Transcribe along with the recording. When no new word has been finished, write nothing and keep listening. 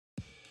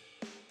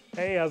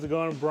Hey, how's it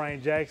going? I'm Brian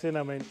Jackson.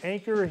 I'm an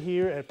anchor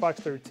here at Fox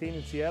 13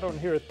 in Seattle, and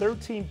here are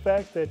 13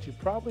 facts that you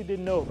probably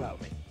didn't know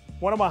about me.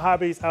 One of my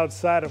hobbies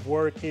outside of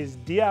work is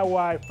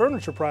DIY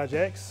furniture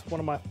projects. One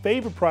of my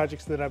favorite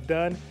projects that I've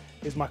done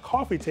is my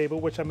coffee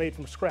table, which I made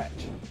from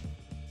scratch.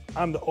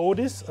 I'm the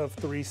oldest of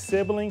 3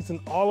 siblings, and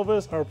all of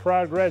us are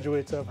proud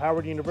graduates of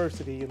Howard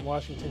University in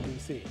Washington,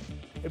 D.C.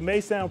 It may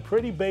sound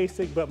pretty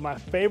basic, but my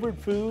favorite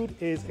food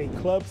is a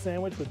club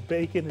sandwich with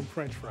bacon and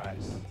French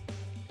fries.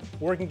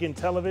 Working in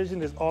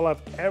television is all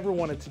I've ever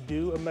wanted to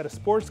do. I met a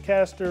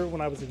sportscaster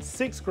when I was in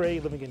 6th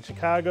grade living in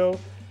Chicago.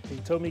 He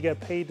told me he got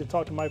paid to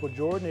talk to Michael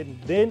Jordan,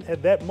 and then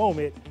at that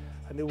moment,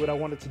 I knew what I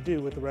wanted to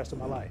do with the rest of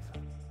my life.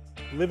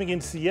 Living in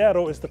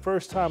Seattle is the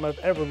first time I've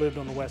ever lived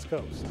on the West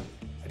Coast.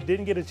 I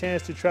didn't get a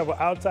chance to travel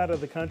outside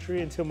of the country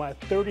until my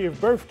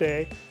 30th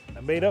birthday. I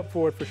made up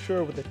for it for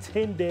sure with a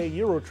 10-day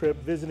Euro trip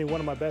visiting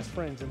one of my best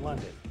friends in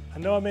London. I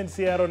know I'm in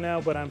Seattle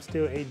now, but I'm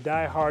still a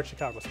die-hard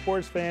Chicago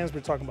sports fan. We're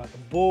talking about the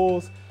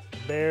Bulls, the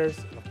Bears,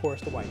 and of course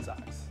the White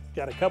Sox.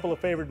 Got a couple of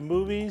favorite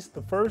movies.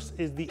 The first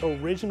is the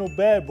original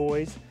Bad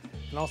Boys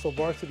and also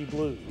Varsity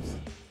Blues.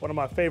 One of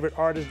my favorite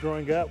artists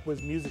growing up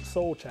was Musiq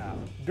Soulchild.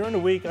 During the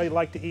week, I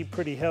like to eat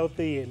pretty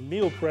healthy and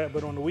meal prep,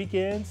 but on the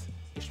weekends,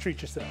 just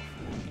treat yourself.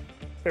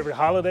 Favorite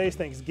holidays,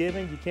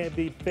 Thanksgiving, you can't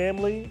beat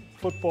family,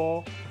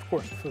 football, of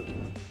course food.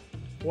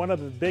 One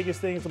of the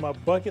biggest things on my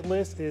bucket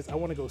list is I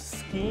want to go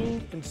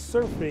skiing and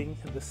surfing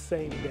in the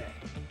same day.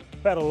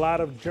 I've had a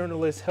lot of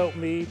journalists help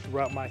me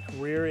throughout my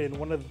career, and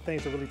one of the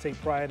things I really take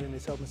pride in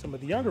is helping some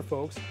of the younger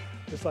folks,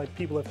 just like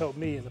people have helped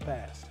me in the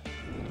past.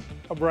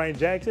 I'm Brian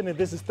Jackson, and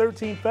this is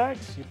 13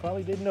 Facts You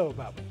Probably Didn't Know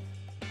About Me.